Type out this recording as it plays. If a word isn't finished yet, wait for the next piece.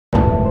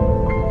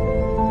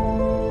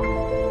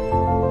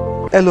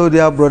Hello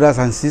dear brothers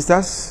and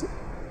sisters,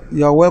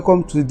 you are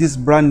welcome to this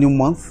brand new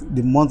month,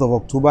 the month of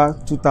October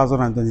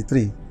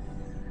 2023.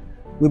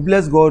 We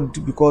bless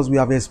God because we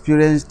have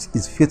experienced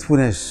His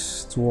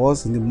faithfulness to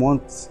us in the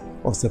month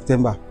of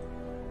September.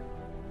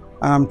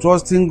 And I'm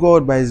trusting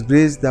God by His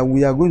grace that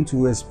we are going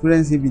to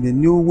experience Him in a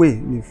new way,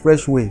 in a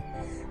fresh way,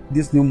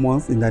 this new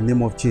month in the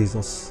name of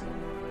Jesus.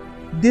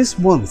 This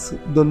month,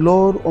 the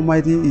Lord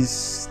Almighty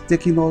is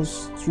taking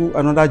us through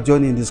another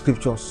journey in the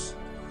scriptures.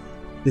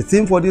 The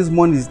theme for this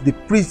month is the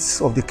priests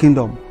of the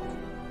kingdom.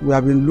 We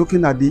have been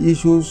looking at the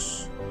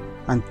issues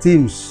and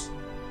themes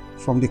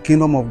from the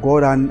kingdom of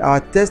God, and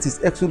our text is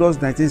Exodus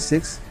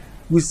 19:6,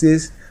 which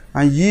says,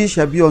 "And ye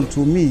shall be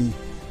unto me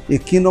a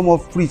kingdom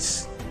of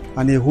priests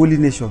and a holy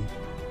nation."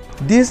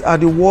 These are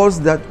the words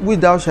that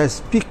which thou shalt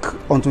speak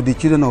unto the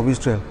children of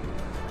Israel.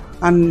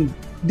 And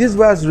this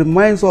verse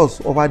reminds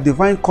us of our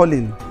divine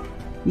calling,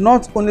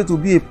 not only to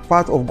be a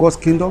part of God's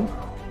kingdom,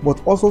 but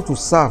also to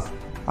serve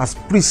as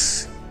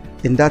priests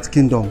in that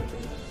kingdom,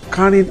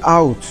 carrying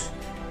out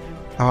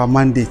our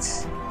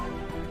mandate.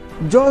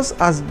 Just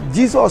as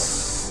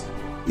Jesus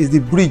is the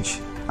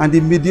bridge and the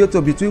mediator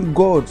between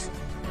God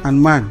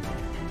and man,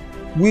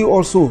 we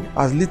also,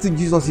 as little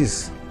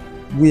Jesuses,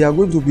 we are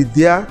going to be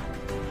there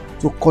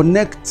to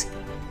connect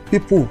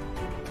people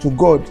to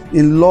God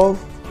in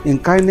love, in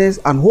kindness,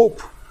 and hope.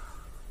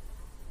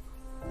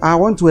 I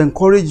want to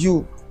encourage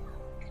you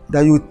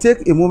that you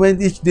take a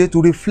moment each day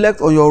to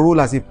reflect on your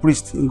role as a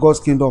priest in God's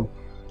kingdom.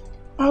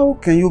 How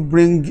can you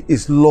bring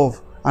His love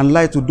and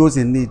light to those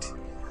in need?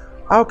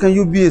 How can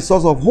you be a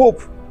source of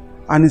hope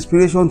and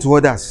inspiration to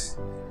others?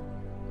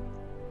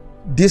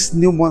 This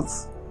new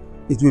month,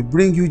 it will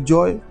bring you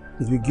joy,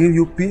 it will give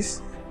you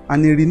peace,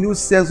 and a renewed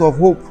sense of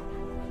hope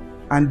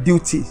and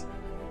duty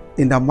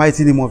in the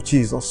mighty name of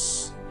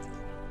Jesus.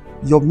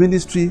 Your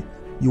ministry,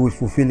 you will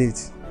fulfill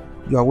it.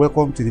 You are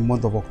welcome to the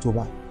month of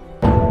October.